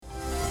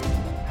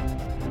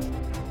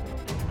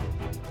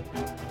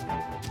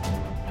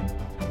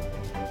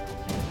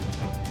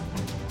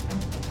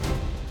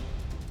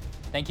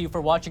Thank you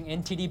for watching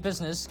NTD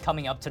Business.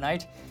 Coming up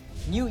tonight,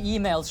 new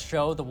emails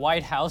show the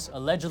White House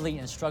allegedly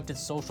instructed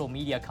social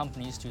media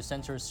companies to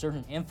censor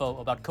certain info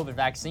about COVID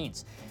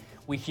vaccines.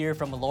 We hear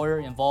from a lawyer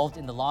involved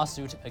in the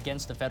lawsuit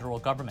against the federal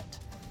government.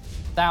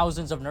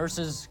 Thousands of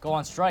nurses go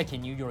on strike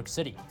in New York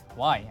City.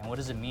 Why, and what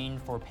does it mean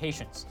for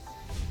patients?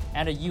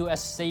 And a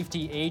U.S.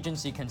 safety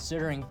agency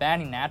considering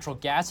banning natural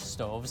gas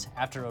stoves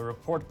after a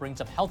report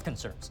brings up health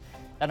concerns.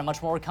 That and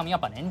much more coming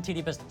up on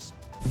NTD Business.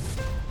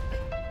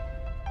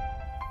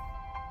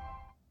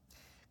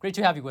 Great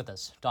to have you with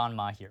us. Don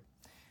Ma here.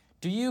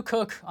 Do you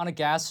cook on a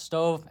gas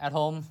stove at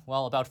home?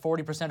 Well, about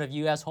 40% of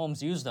U.S.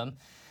 homes use them.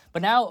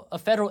 But now a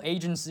federal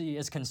agency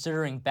is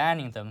considering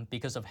banning them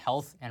because of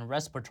health and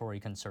respiratory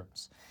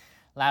concerns.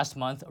 Last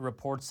month, a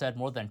report said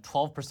more than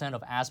 12%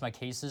 of asthma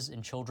cases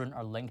in children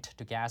are linked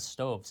to gas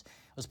stoves.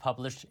 It was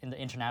published in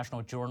the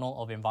International Journal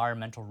of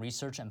Environmental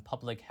Research and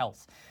Public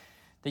Health.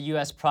 The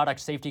U.S. Product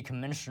Safety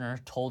Commissioner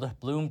told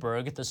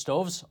Bloomberg the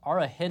stoves are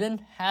a hidden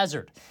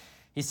hazard.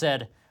 He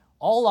said,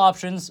 all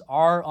options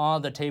are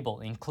on the table,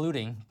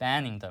 including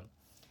banning them.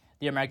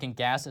 The American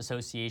Gas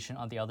Association,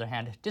 on the other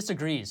hand,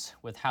 disagrees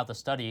with how the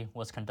study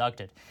was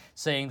conducted,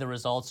 saying the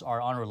results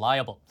are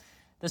unreliable.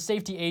 The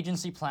safety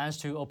agency plans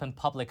to open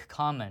public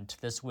comment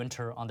this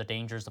winter on the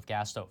dangers of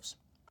gas stoves.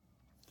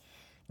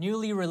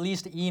 Newly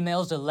released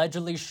emails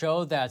allegedly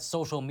show that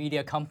social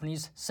media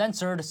companies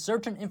censored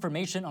certain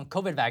information on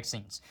COVID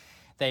vaccines.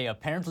 They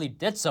apparently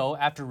did so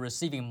after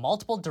receiving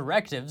multiple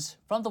directives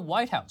from the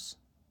White House.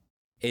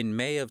 In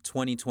May of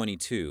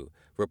 2022,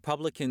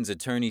 Republicans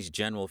attorneys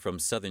general from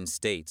southern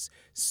states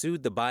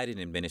sued the Biden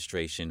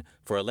administration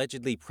for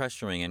allegedly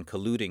pressuring and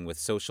colluding with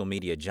social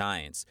media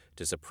giants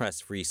to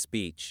suppress free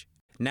speech.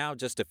 Now,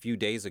 just a few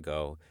days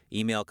ago,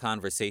 email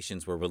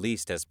conversations were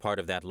released as part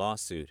of that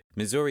lawsuit.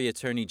 Missouri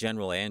Attorney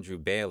General Andrew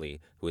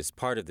Bailey, who is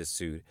part of the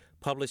suit,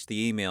 published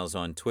the emails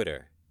on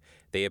Twitter.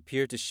 They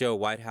appear to show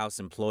White House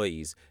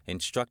employees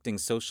instructing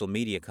social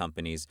media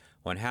companies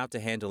on how to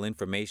handle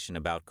information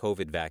about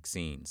COVID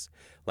vaccines,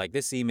 like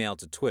this email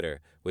to Twitter,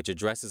 which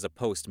addresses a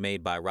post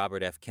made by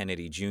Robert F.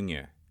 Kennedy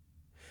Jr.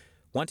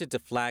 Wanted to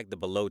flag the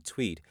below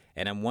tweet,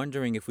 and I'm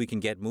wondering if we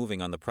can get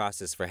moving on the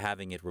process for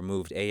having it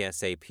removed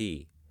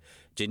ASAP.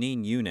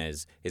 Janine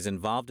Younes is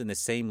involved in the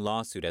same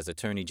lawsuit as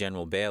Attorney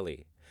General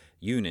Bailey.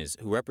 Younes,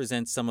 who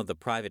represents some of the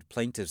private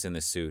plaintiffs in the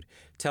suit,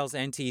 tells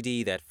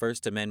NTD that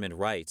First Amendment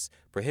rights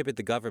prohibit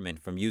the government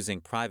from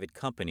using private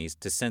companies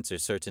to censor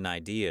certain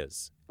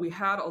ideas. We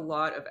had a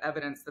lot of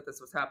evidence that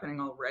this was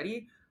happening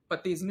already,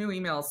 but these new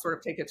emails sort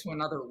of take it to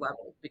another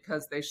level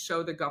because they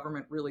show the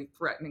government really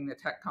threatening the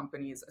tech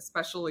companies,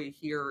 especially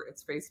here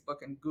it's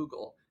Facebook and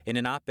Google. In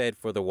an op-ed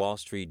for the Wall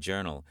Street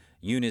Journal,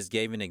 Younes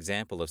gave an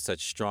example of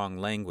such strong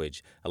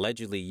language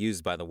allegedly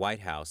used by the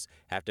White House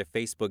after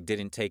Facebook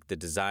didn't take the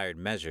desired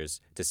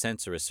measures to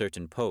censor a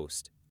certain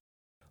post.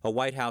 A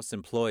White House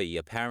employee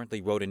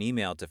apparently wrote an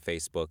email to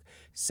Facebook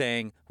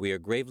saying, "We are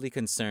gravely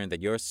concerned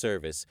that your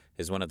service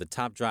is one of the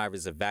top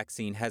drivers of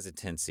vaccine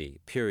hesitancy,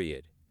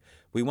 period.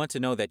 We want to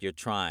know that you're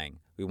trying,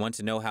 we want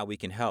to know how we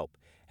can help,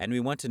 and we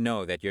want to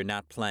know that you're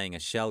not playing a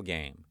shell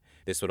game.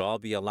 This would all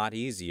be a lot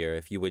easier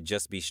if you would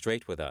just be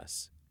straight with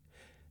us."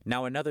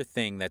 Now, another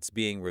thing that's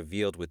being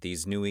revealed with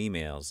these new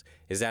emails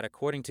is that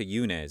according to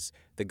Younes,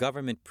 the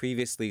government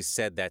previously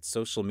said that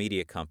social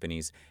media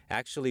companies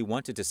actually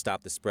wanted to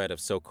stop the spread of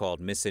so-called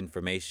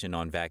misinformation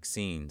on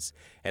vaccines,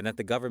 and that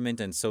the government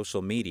and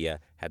social media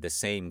had the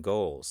same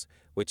goals,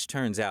 which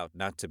turns out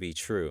not to be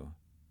true.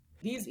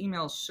 These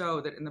emails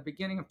show that in the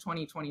beginning of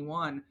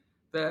 2021,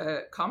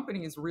 the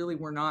companies really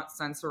were not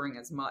censoring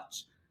as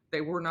much. They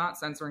were not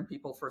censoring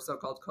people for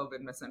so-called COVID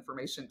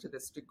misinformation to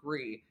this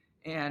degree.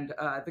 And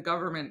the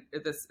government,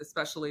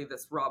 especially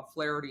this Rob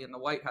Flaherty in the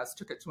White House,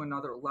 took it to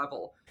another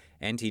level.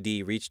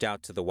 NTD reached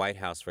out to the White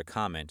House for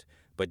comment,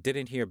 but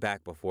didn't hear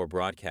back before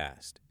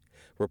broadcast.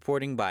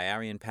 Reporting by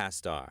Arian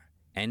Pastar,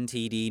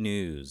 NTD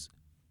News.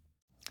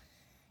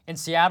 In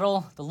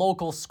Seattle, the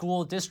local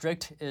school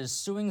district is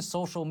suing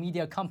social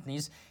media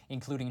companies,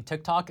 including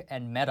TikTok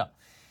and Meta.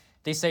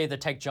 They say the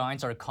tech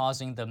giants are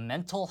causing the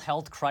mental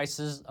health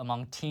crisis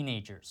among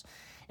teenagers.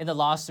 In the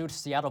lawsuit,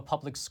 Seattle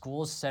Public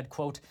Schools said,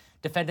 quote,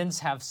 defendants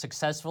have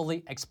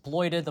successfully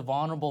exploited the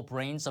vulnerable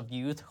brains of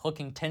youth,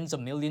 hooking tens of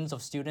millions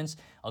of students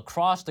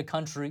across the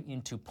country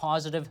into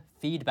positive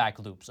feedback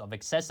loops of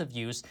excessive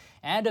use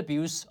and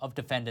abuse of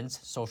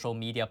defendants' social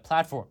media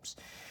platforms.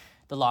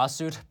 The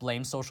lawsuit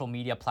blames social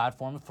media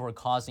platforms for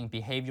causing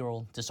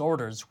behavioral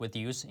disorders with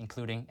use,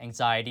 including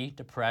anxiety,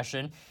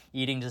 depression,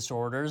 eating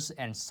disorders,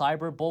 and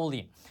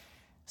cyberbullying.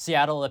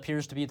 Seattle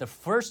appears to be the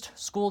first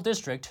school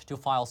district to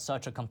file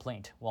such a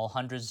complaint, while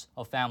hundreds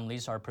of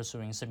families are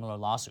pursuing similar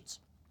lawsuits.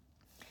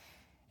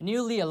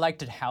 Newly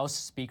elected House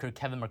Speaker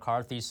Kevin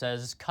McCarthy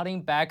says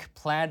cutting back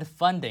planned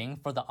funding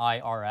for the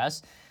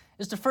IRS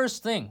is the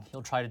first thing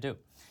he'll try to do.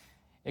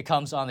 It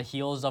comes on the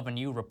heels of a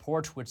new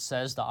report which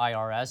says the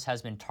IRS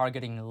has been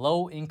targeting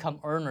low-income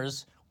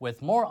earners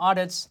with more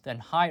audits than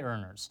high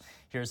earners.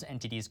 Here's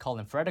NTD's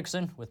Colin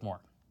Fredrickson with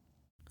more.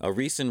 A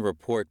recent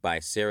report by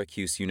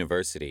Syracuse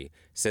University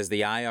says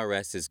the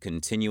IRS is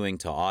continuing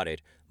to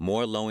audit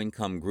more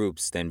low-income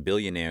groups than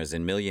billionaires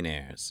and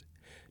millionaires.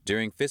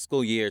 During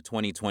fiscal year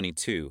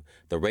 2022,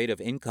 the rate of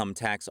income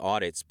tax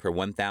audits per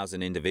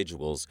 1,000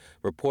 individuals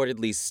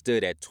reportedly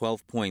stood at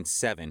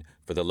 12.7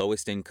 for the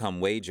lowest income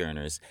wage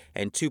earners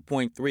and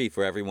 2.3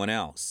 for everyone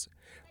else.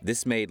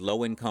 This made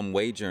low-income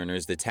wage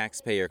earners the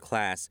taxpayer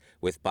class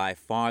with by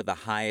far the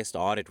highest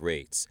audit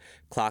rates,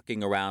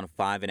 clocking around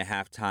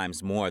 5.5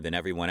 times more than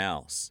everyone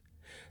else.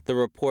 The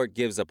report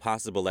gives a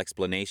possible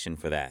explanation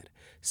for that,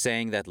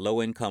 saying that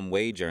low-income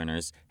wage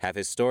earners have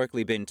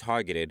historically been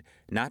targeted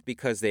not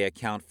because they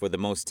account for the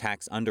most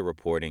tax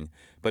underreporting,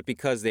 but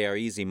because they are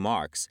easy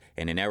marks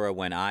in an era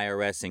when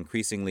IRS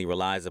increasingly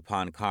relies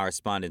upon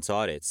correspondence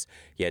audits,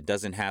 yet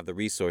doesn't have the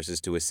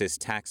resources to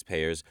assist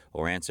taxpayers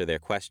or answer their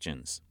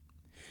questions.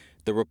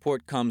 The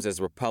report comes as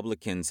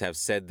Republicans have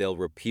said they'll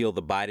repeal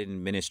the Biden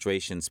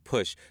administration's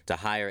push to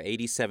hire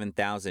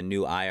 87,000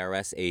 new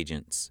IRS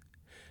agents.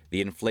 The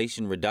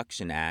Inflation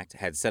Reduction Act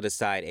had set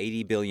aside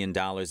 $80 billion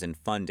in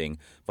funding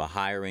for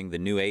hiring the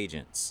new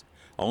agents.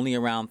 Only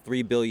around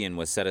 $3 billion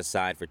was set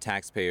aside for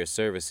taxpayer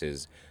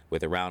services,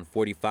 with around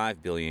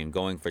 $45 billion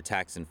going for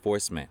tax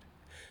enforcement.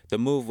 The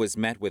move was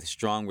met with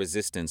strong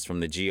resistance from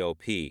the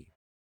GOP.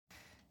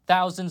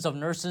 Thousands of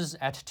nurses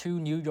at 2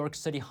 New York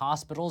City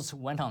hospitals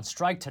went on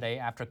strike today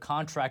after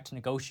contract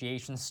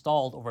negotiations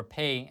stalled over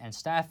pay and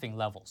staffing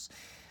levels.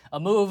 A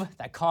move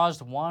that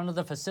caused one of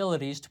the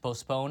facilities to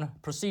postpone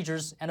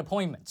procedures and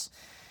appointments.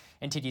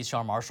 NTD's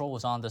Sean Marshall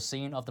was on the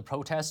scene of the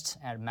protests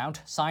at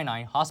Mount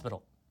Sinai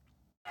Hospital.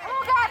 Who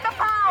got the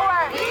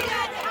power? You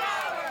got the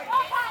power.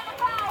 Who got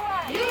the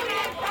power? You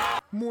got the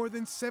power. More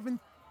than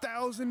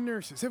 7,000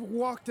 nurses have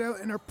walked out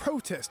and are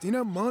protesting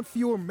at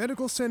Montefiore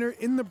Medical Center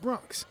in the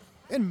Bronx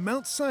and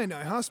Mount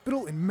Sinai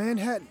Hospital in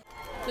Manhattan.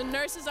 The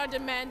nurses are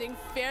demanding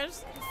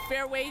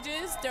fair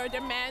wages, they're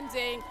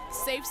demanding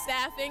safe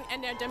staffing,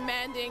 and they're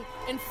demanding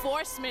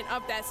enforcement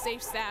of that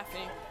safe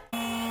staffing.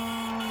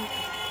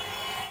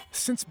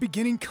 Since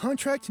beginning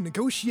contract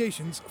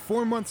negotiations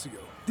 4 months ago,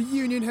 the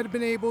union had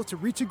been able to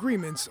reach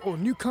agreements or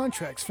new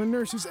contracts for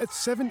nurses at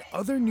 7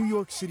 other New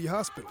York City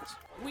hospitals.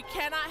 We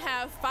cannot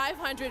have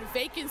 500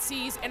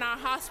 vacancies in our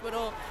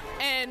hospital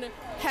and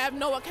have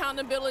no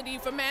accountability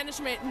for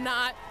management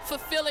not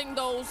fulfilling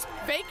those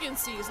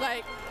vacancies.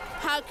 Like,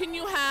 how can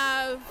you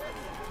have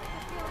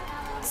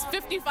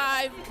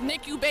 55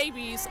 NICU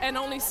babies and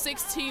only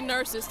 16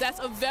 nurses? That's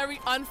a very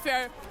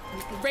unfair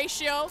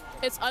ratio.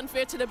 It's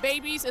unfair to the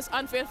babies, it's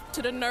unfair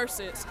to the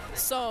nurses.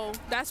 So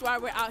that's why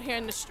we're out here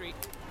in the street.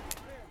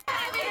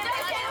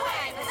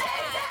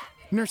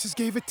 Nurses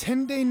gave a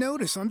 10-day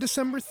notice on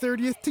December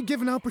 30th to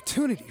give an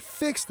opportunity to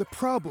fix the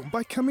problem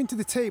by coming to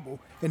the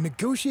table and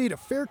negotiate a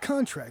fair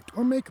contract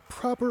or make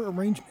proper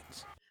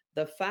arrangements.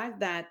 The fact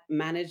that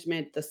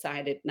management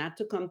decided not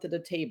to come to the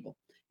table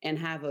and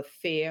have a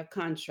fair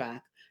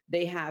contract,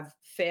 they have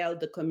failed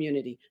the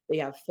community. They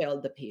have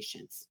failed the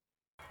patients.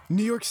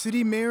 New York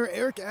City Mayor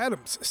Eric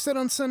Adams said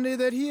on Sunday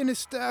that he and his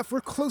staff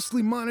were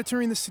closely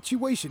monitoring the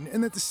situation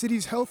and that the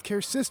city's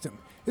healthcare system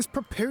is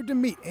prepared to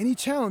meet any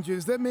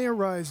challenges that may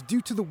arise due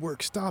to the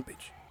work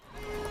stoppage.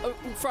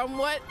 From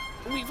what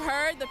we've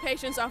heard, the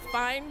patients are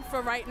fine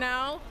for right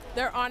now.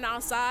 They're on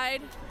our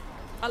side.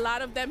 A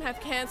lot of them have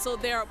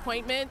canceled their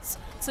appointments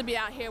to be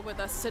out here with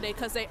us today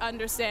because they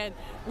understand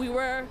we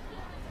were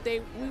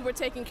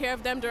taking care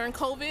of them during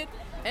COVID,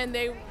 and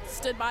they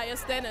stood by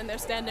us then, and they're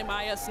standing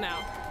by us now.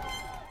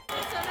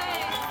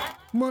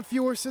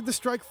 Montefiore said the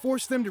strike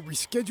forced them to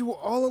reschedule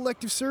all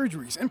elective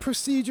surgeries and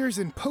procedures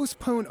and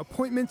postpone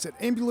appointments at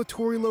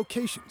ambulatory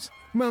locations.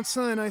 Mount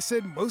Sinai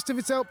said most of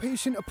its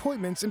outpatient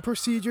appointments and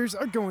procedures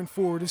are going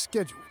forward as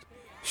scheduled.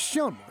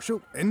 Sean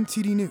Marshall,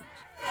 NTD News.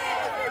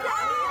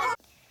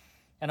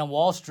 And on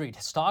Wall Street,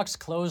 stocks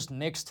closed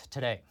mixed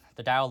today.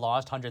 The Dow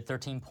lost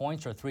 113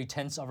 points or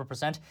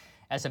 0.3%.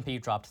 S&P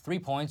dropped 3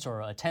 points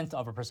or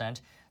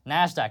 0.1%.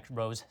 NASDAQ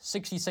rose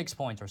 66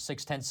 points or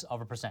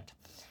 0.6%.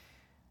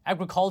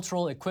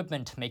 Agricultural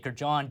equipment maker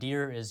John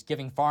Deere is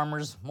giving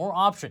farmers more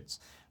options.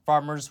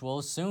 Farmers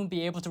will soon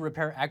be able to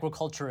repair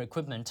agriculture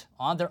equipment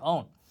on their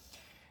own.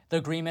 The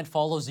agreement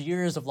follows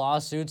years of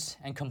lawsuits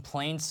and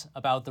complaints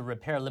about the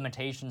repair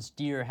limitations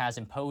Deere has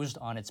imposed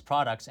on its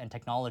products and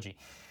technology.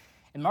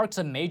 It marks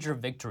a major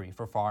victory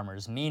for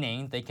farmers,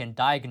 meaning they can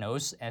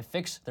diagnose and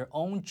fix their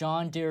own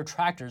John Deere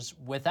tractors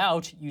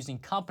without using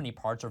company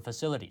parts or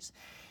facilities.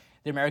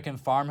 The American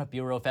Farm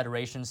Bureau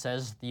Federation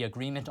says the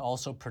agreement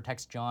also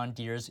protects John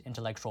Deere's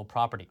intellectual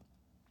property.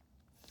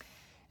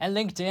 And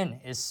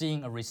LinkedIn is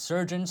seeing a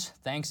resurgence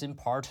thanks in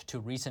part to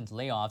recent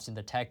layoffs in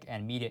the tech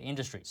and media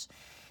industries.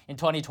 In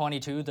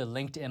 2022, the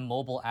LinkedIn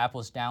mobile app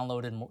was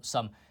downloaded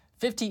some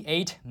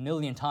 58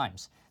 million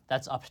times.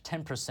 That's up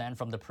 10%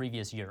 from the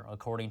previous year,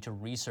 according to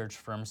research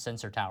firm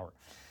Sensor Tower.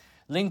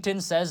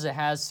 LinkedIn says it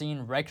has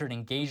seen record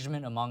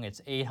engagement among its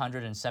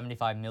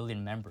 875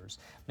 million members.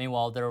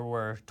 Meanwhile, there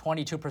were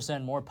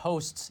 22% more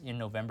posts in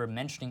November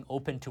mentioning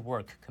open to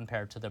work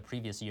compared to the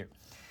previous year.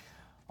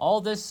 All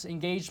this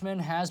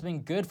engagement has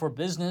been good for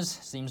business,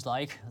 seems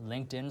like.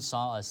 LinkedIn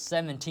saw a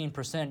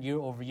 17%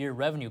 year-over-year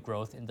revenue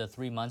growth in the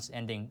 3 months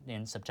ending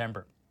in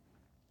September.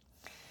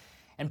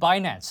 And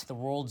Binance, the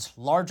world's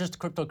largest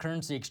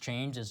cryptocurrency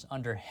exchange, is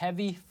under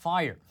heavy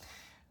fire.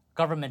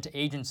 Government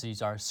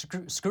agencies are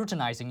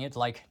scrutinizing it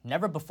like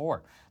never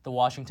before. The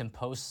Washington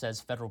Post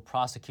says federal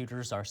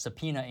prosecutors are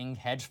subpoenaing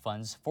hedge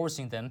funds,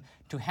 forcing them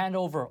to hand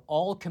over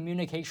all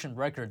communication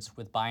records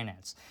with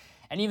Binance.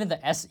 And even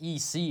the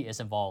SEC is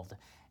involved.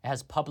 It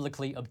has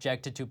publicly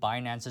objected to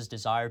Binance's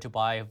desire to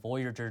buy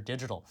Voyager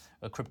Digital,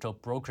 a crypto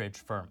brokerage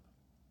firm.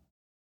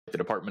 The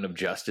Department of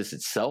Justice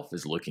itself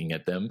is looking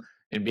at them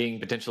and being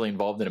potentially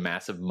involved in a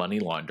massive money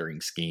laundering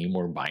scheme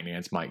where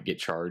Binance might get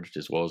charged,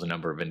 as well as a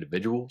number of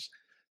individuals.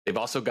 They've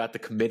also got the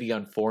Committee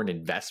on Foreign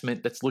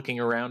Investment that's looking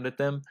around at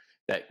them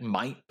that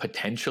might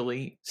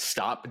potentially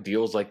stop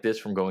deals like this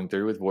from going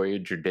through with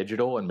Voyager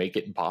Digital and make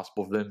it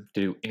impossible for them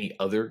to do any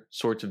other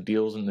sorts of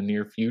deals in the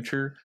near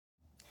future.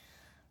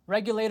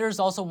 Regulators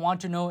also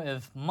want to know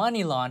if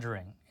money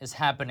laundering is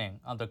happening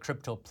on the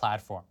crypto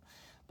platform.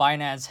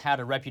 Binance had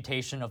a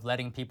reputation of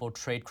letting people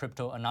trade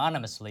crypto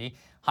anonymously,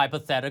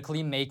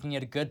 hypothetically making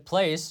it a good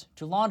place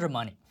to launder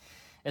money.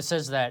 It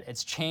says that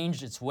it's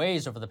changed its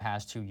ways over the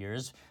past 2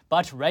 years,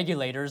 but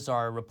regulators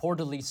are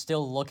reportedly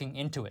still looking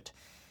into it.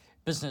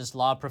 Business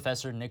law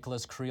professor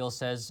Nicholas Creel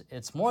says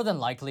it's more than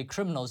likely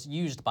criminals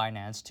used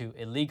Binance to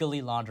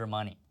illegally launder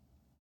money.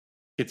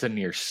 It's a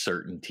near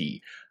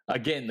certainty.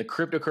 Again, the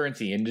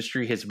cryptocurrency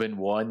industry has been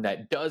one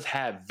that does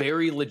have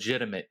very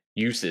legitimate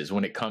uses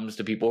when it comes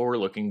to people who are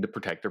looking to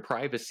protect their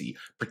privacy,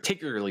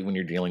 particularly when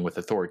you're dealing with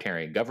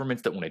authoritarian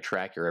governments that want to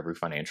track your every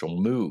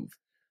financial move.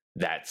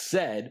 That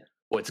said,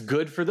 what's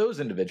good for those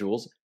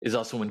individuals is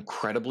also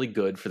incredibly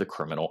good for the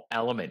criminal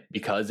element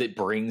because it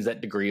brings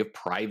that degree of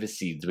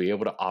privacy to be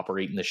able to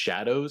operate in the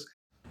shadows.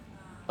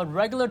 But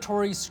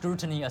regulatory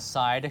scrutiny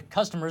aside,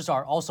 customers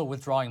are also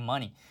withdrawing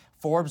money.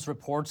 Forbes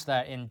reports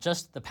that in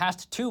just the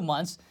past 2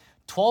 months,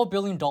 $12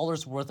 billion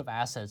worth of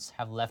assets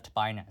have left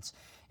Binance.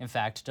 In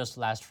fact, just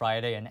last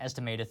Friday, an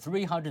estimated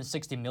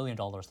 $360 million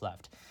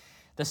left.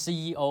 The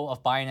CEO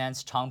of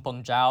Binance,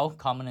 Changpeng Zhao,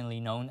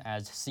 commonly known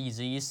as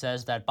CZ,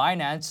 says that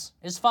Binance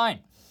is fine.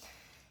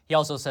 He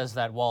also says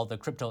that while the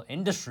crypto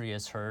industry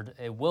is hurt,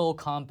 it will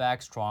come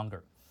back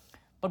stronger.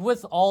 But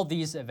with all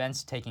these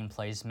events taking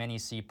place, many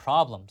see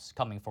problems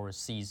coming for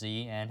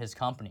CZ and his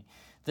company.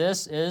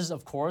 This is,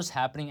 of course,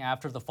 happening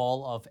after the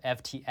fall of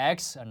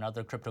FTX,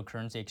 another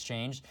cryptocurrency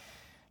exchange.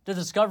 The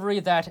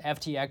discovery that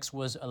FTX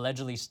was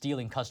allegedly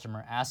stealing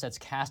customer assets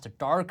cast a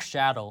dark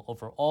shadow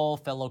over all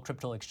fellow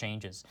crypto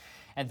exchanges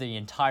and the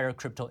entire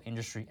crypto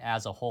industry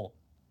as a whole.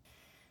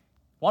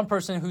 One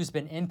person who's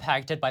been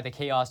impacted by the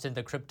chaos in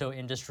the crypto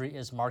industry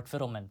is Mark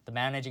Fidelman, the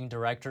managing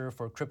director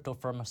for crypto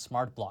firm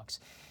SmartBlocks.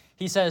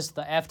 He says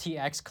the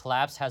FTX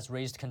collapse has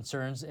raised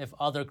concerns if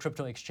other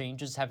crypto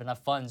exchanges have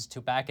enough funds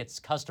to back its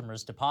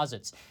customers'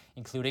 deposits,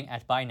 including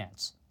at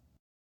Binance.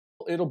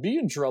 It'll be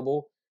in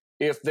trouble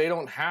if they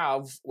don't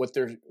have what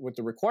they're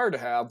required to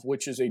have,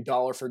 which is a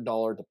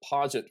dollar-for-dollar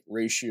deposit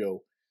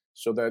ratio,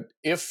 so that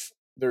if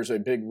there's a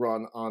big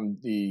run on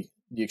the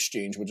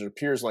exchange, which it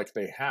appears like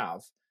they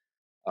have,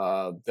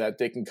 that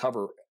they can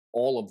cover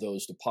all of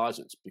those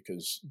deposits,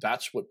 because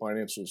that's what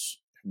Binance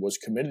was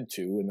committed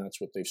to, and that's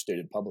what they've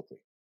stated publicly.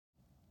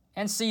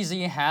 And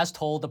CZ has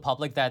told the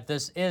public that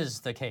this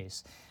is the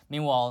case.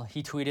 Meanwhile,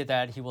 he tweeted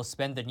that he will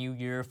spend the new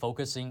year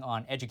focusing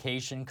on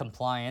education,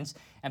 compliance,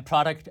 and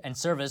product and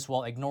service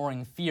while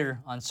ignoring fear,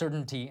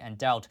 uncertainty, and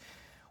doubt.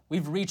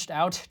 We've reached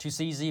out to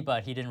CZ,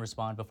 but he didn't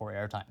respond before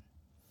airtime.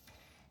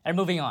 And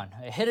moving on,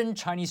 a hidden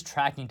Chinese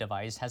tracking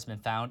device has been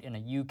found in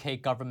a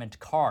UK government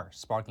car,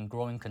 sparking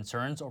growing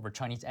concerns over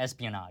Chinese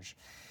espionage.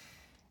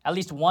 At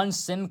least one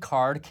SIM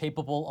card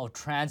capable of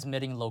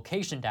transmitting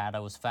location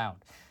data was found.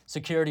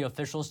 Security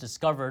officials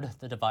discovered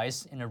the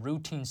device in a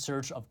routine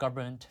search of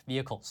government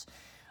vehicles.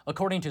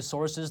 According to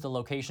sources, the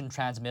location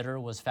transmitter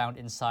was found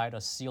inside a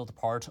sealed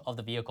part of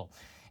the vehicle.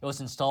 It was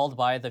installed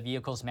by the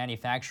vehicle's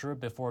manufacturer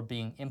before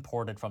being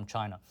imported from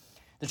China.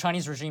 The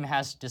Chinese regime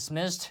has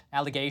dismissed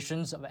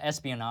allegations of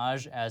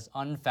espionage as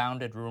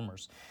unfounded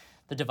rumors.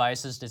 The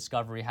device's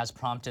discovery has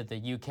prompted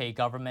the UK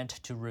government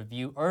to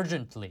review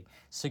urgently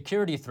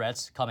security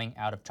threats coming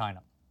out of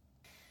China.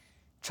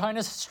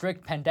 China's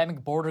strict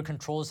pandemic border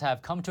controls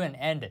have come to an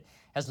end,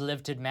 has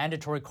lifted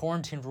mandatory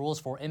quarantine rules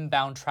for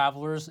inbound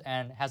travelers,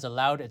 and has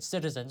allowed its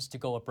citizens to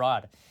go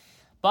abroad.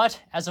 But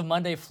as of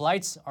Monday,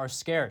 flights are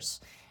scarce,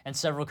 and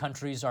several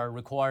countries are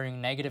requiring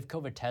negative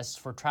COVID tests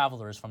for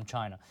travelers from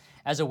China,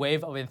 as a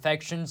wave of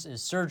infections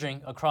is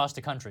surging across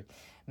the country.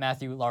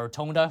 Matthew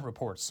Larotonda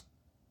reports.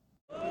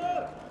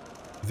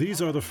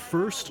 These are the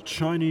first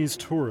Chinese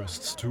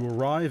tourists to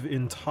arrive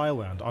in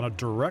Thailand on a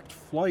direct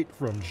flight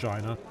from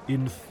China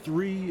in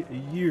 3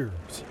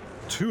 years.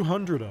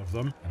 200 of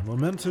them, a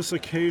momentous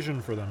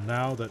occasion for them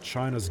now that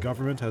China's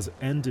government has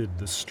ended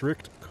the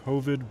strict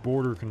COVID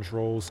border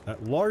controls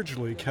that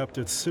largely kept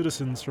its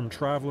citizens from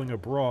traveling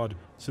abroad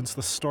since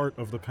the start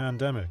of the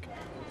pandemic.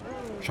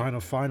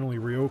 China finally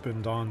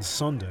reopened on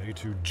Sunday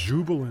to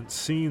jubilant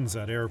scenes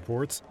at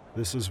airports.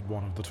 This is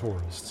one of the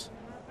tourists.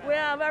 We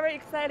are very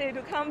excited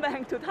to come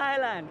back to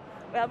Thailand.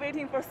 We are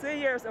waiting for 3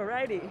 years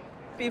already.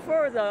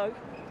 Before the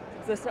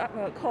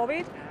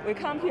COVID, we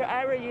come here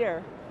every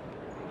year.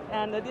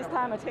 And this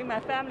time I take my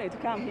family to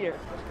come here.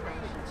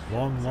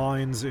 Long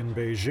lines in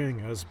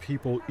Beijing as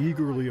people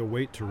eagerly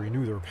await to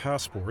renew their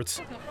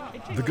passports.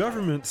 The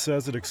government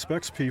says it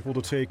expects people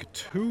to take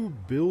 2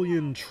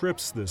 billion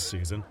trips this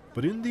season,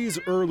 but in these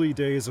early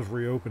days of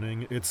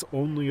reopening, it's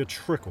only a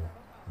trickle,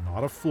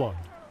 not a flood.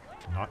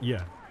 Not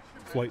yet.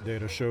 Flight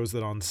data shows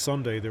that on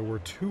Sunday there were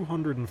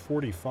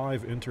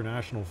 245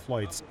 international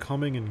flights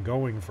coming and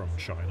going from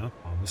China.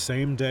 On the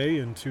same day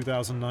in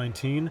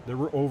 2019, there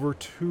were over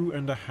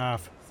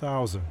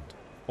 2,500.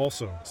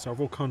 Also,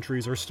 several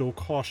countries are still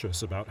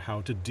cautious about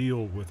how to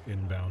deal with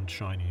inbound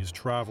Chinese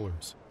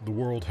travelers. The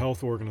World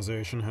Health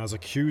Organization has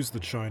accused the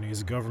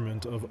Chinese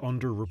government of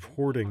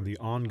underreporting the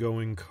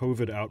ongoing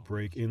COVID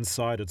outbreak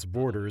inside its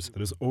borders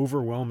that is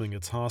overwhelming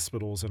its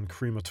hospitals and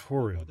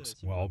crematoriums,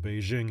 while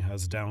Beijing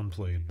has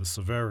downplayed the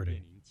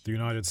severity. The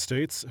United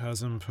States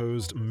has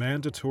imposed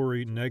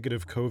mandatory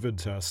negative COVID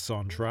tests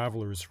on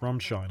travelers from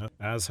China,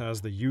 as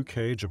has the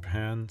UK,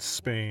 Japan,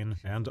 Spain,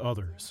 and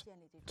others.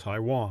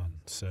 Taiwan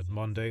said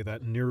Monday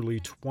that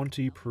nearly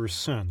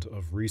 20%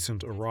 of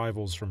recent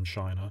arrivals from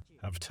China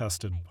have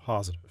tested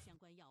positive.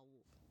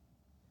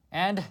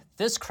 And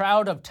this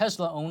crowd of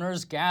Tesla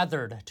owners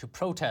gathered to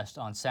protest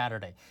on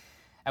Saturday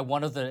at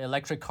one of the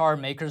electric car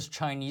makers'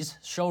 Chinese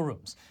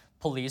showrooms.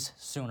 Police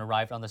soon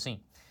arrived on the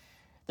scene.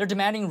 They're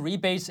demanding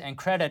rebates and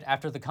credit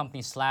after the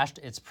company slashed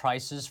its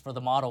prices for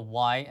the Model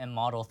Y and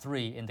Model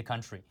 3 in the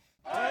country.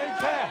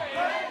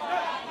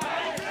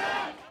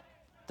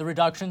 The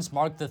reductions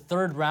mark the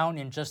third round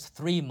in just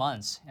 3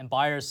 months, and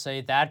buyers say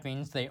that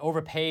means they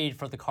overpaid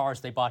for the cars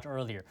they bought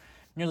earlier.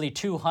 Nearly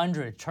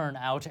 200 turned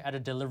out at a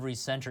delivery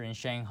center in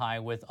Shanghai,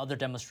 with other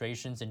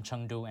demonstrations in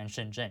Chengdu and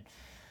Shenzhen.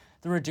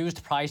 The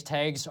reduced price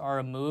tags are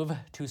a move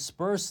to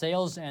spur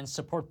sales and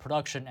support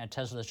production at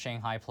Tesla's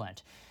Shanghai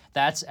plant.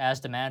 That's as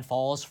demand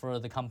falls for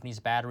the company's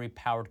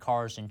battery-powered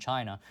cars in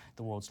China,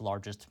 the world's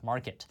largest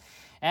market,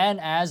 and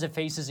as it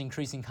faces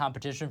increasing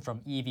competition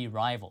from EV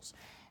rivals.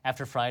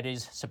 After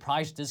Friday's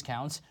surprise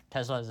discounts,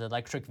 Tesla's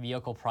electric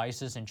vehicle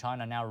prices in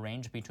China now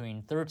range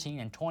between 13%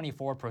 and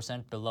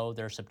 24% below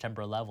their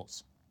September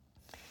levels.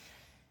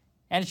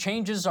 And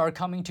changes are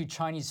coming to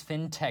Chinese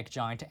fintech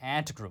giant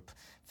Ant Group.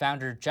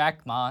 Founder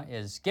Jack Ma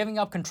is giving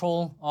up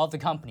control of the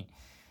company.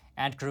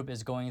 Ant Group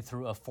is going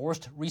through a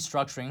forced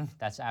restructuring.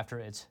 That's after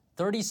its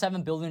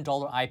 $37 billion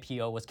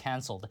IPO was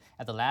canceled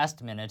at the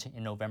last minute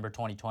in November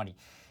 2020.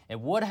 It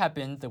would have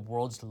been the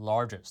world's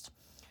largest.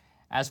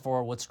 As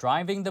for what's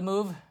driving the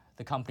move,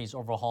 the company's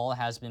overhaul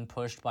has been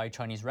pushed by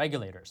Chinese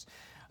regulators.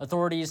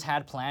 Authorities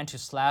had planned to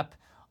slap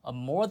a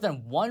more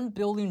than $1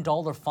 billion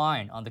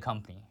fine on the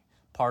company,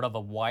 part of a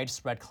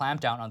widespread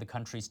clampdown on the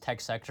country's tech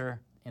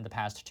sector in the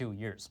past 2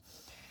 years.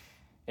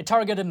 It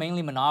targeted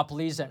mainly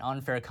monopolies and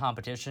unfair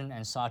competition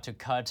and sought to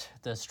cut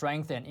the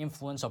strength and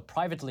influence of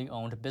privately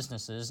owned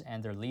businesses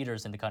and their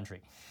leaders in the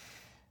country.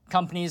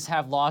 Companies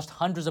have lost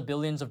hundreds of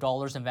billions of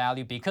dollars in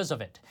value because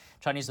of it.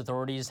 Chinese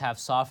authorities have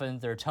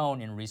softened their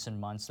tone in recent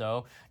months,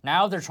 though.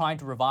 Now they're trying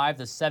to revive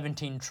the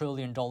 $17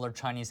 trillion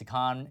Chinese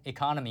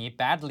economy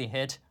badly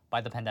hit by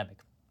the pandemic.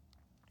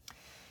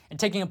 And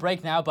taking a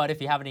break now, but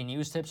if you have any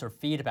news tips or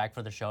feedback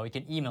for the show, you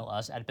can email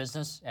us at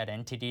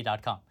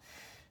business@ntd.com.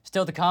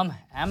 Still to come,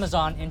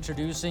 Amazon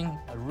introducing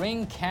a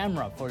Ring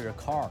camera for your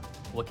car.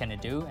 What can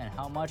it do and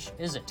how much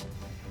is it?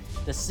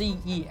 The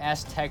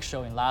CES Tech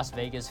Show in Las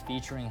Vegas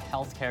featuring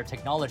healthcare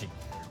technology.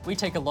 We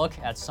take a look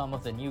at some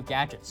of the new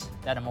gadgets.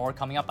 That and more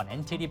coming up on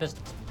NTD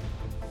Business.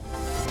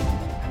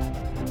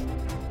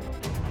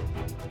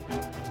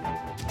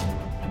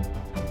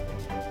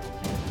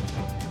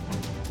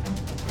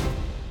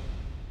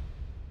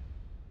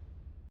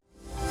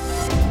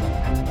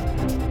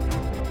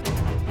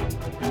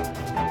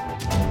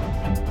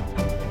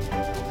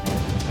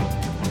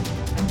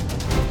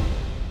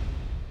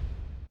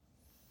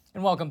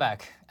 And welcome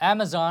back.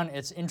 Amazon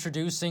is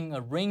introducing a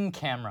Ring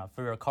camera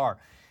for your car.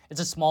 It's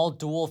a small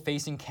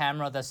dual-facing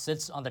camera that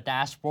sits on the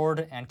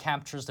dashboard and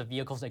captures the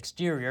vehicle's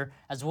exterior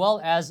as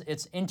well as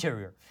its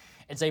interior.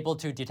 It's able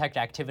to detect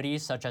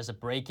activities such as a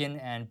break-in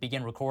and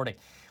begin recording,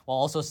 while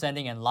also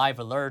sending a live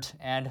alert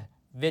and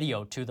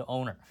video to the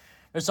owner.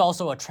 There's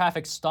also a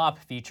traffic stop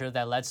feature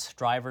that lets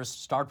drivers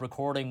start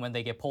recording when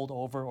they get pulled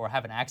over or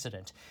have an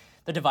accident.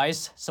 The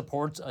device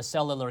supports a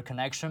cellular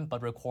connection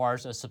but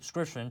requires a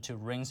subscription to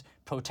Ring's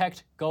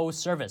Protect Go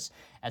service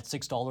at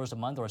 $6 a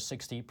month or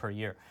 $60 per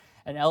year.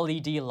 An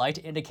LED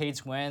light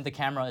indicates when the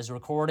camera is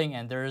recording,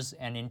 and there's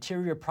an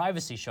interior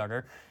privacy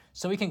shutter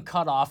so we can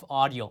cut off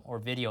audio or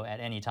video at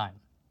any time.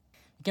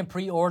 You can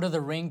pre-order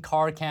the Ring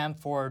Car Cam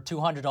for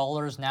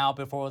 $200 now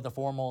before the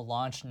formal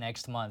launch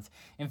next month.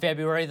 In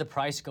February, the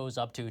price goes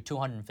up to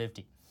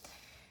 $250.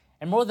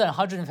 And more than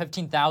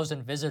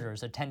 115,000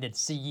 visitors attended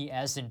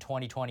CES in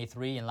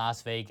 2023 in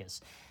Las Vegas.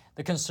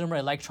 The Consumer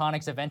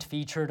Electronics event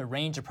featured a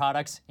range of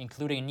products,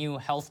 including new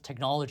health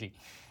technology.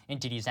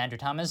 NTD's Andrew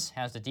Thomas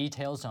has the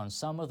details on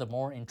some of the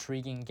more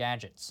intriguing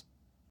gadgets.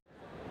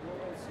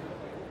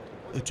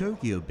 A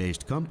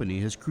Tokyo-based company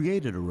has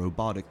created a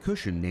robotic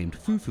cushion named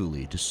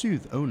Fufuli to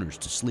soothe owners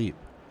to sleep.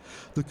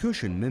 The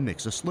cushion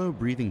mimics a slow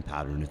breathing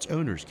pattern its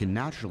owners can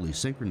naturally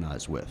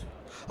synchronize with,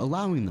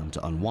 allowing them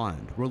to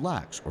unwind,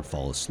 relax, or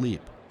fall asleep.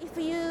 If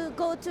you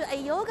go to a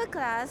yoga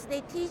class,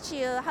 they teach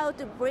you how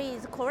to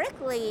breathe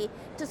correctly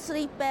to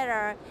sleep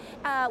better.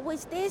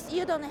 With this,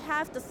 you don't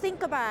have to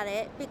think about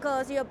it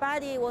because your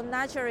body will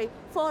naturally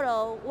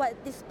follow what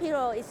this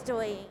pillow is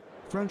doing.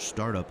 French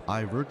startup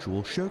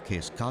iVirtual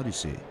showcased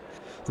Caduce.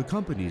 The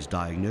company's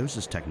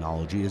diagnosis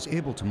technology is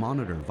able to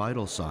monitor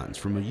vital signs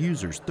from a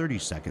user's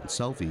 30-second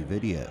selfie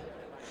video.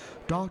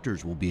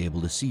 Doctors will be able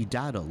to see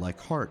data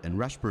like heart and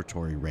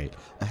respiratory rate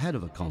ahead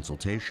of a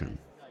consultation.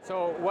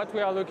 So what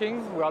we are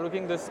looking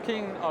the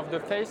skin of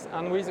the face,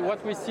 and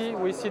what we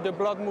see the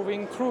blood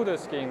moving through the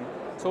skin.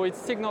 So it's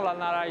signal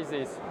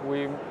analysis.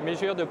 We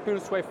measure the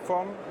pulse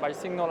waveform by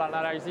signal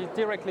analysis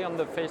directly on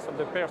the face of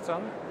the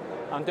person.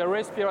 And the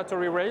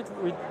respiratory rate,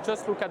 we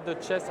just look at the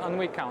chest and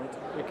we count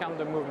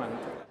the movement.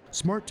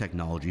 Smart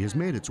technology has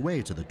made its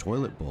way to the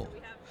toilet bowl.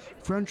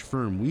 French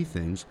firm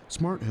WeThings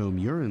Smart Home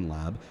Urine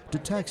Lab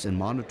detects and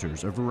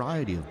monitors a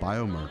variety of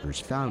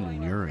biomarkers found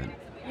in urine.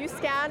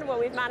 UScan, what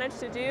we've managed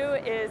to do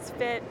is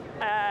fit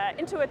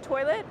into a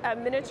toilet, a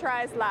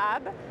miniaturized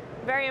lab.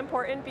 Very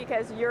important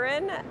because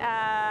urine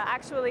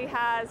actually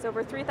has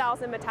over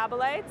 3,000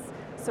 metabolites,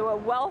 so a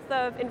wealth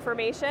of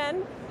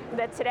information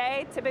that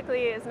today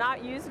typically is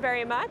not used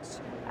very much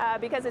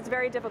because it's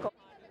very difficult.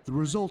 The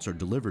results are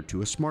delivered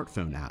to a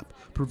smartphone app,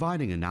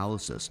 providing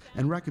analysis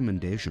and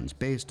recommendations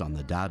based on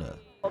the data.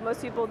 Well,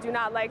 most people do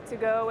not like to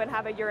go and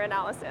have a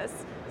urinalysis.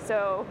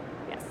 So,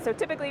 yes, so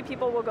typically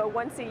people will go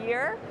once a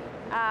year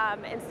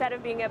instead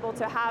of being able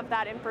to have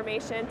that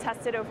information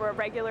tested over a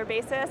regular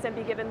basis and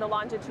be given the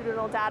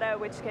longitudinal data,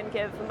 which can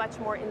give much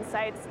more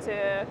insights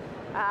to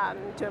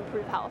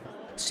improve health.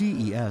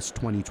 CES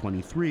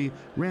 2023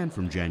 ran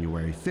from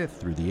January 5th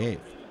through the 8th.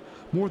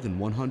 More than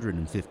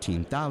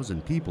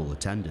 115,000 people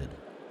attended.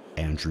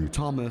 Andrew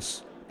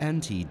Thomas,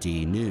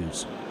 NTD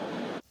News.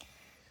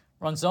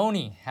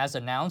 Ronzoni has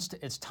announced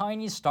its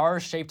tiny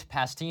star-shaped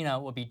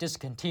pastina will be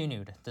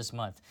discontinued this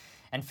month,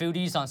 and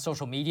foodies on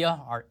social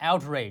media are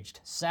outraged,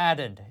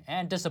 saddened,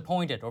 and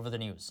disappointed over the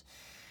news.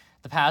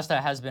 The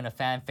pasta has been a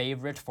fan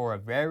favorite for a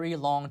very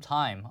long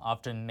time,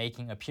 often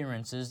making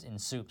appearances in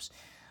soups.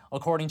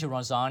 According to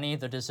Ronzoni,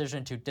 the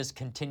decision to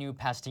discontinue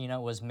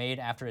pastina was made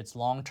after its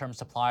long-term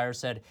supplier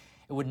said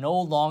it would no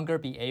longer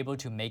be able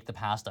to make the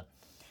pasta.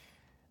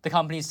 The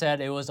company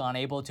said it was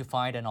unable to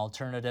find an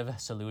alternative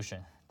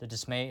solution. The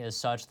dismay is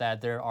such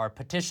that there are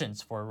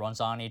petitions for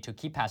Ronzoni to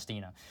keep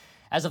pastina.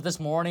 As of this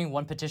morning,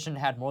 one petition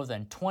had more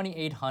than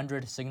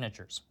 2,800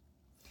 signatures.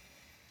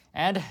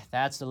 And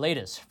that's the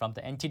latest from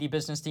the NTD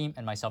Business team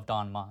and myself,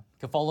 Don Ma. You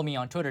can follow me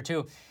on Twitter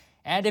too.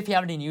 And if you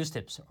have any news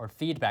tips or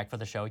feedback for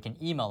the show, you can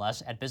email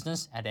us at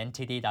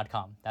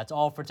business@ntd.com. That's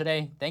all for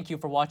today. Thank you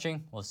for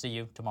watching. We'll see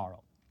you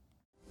tomorrow.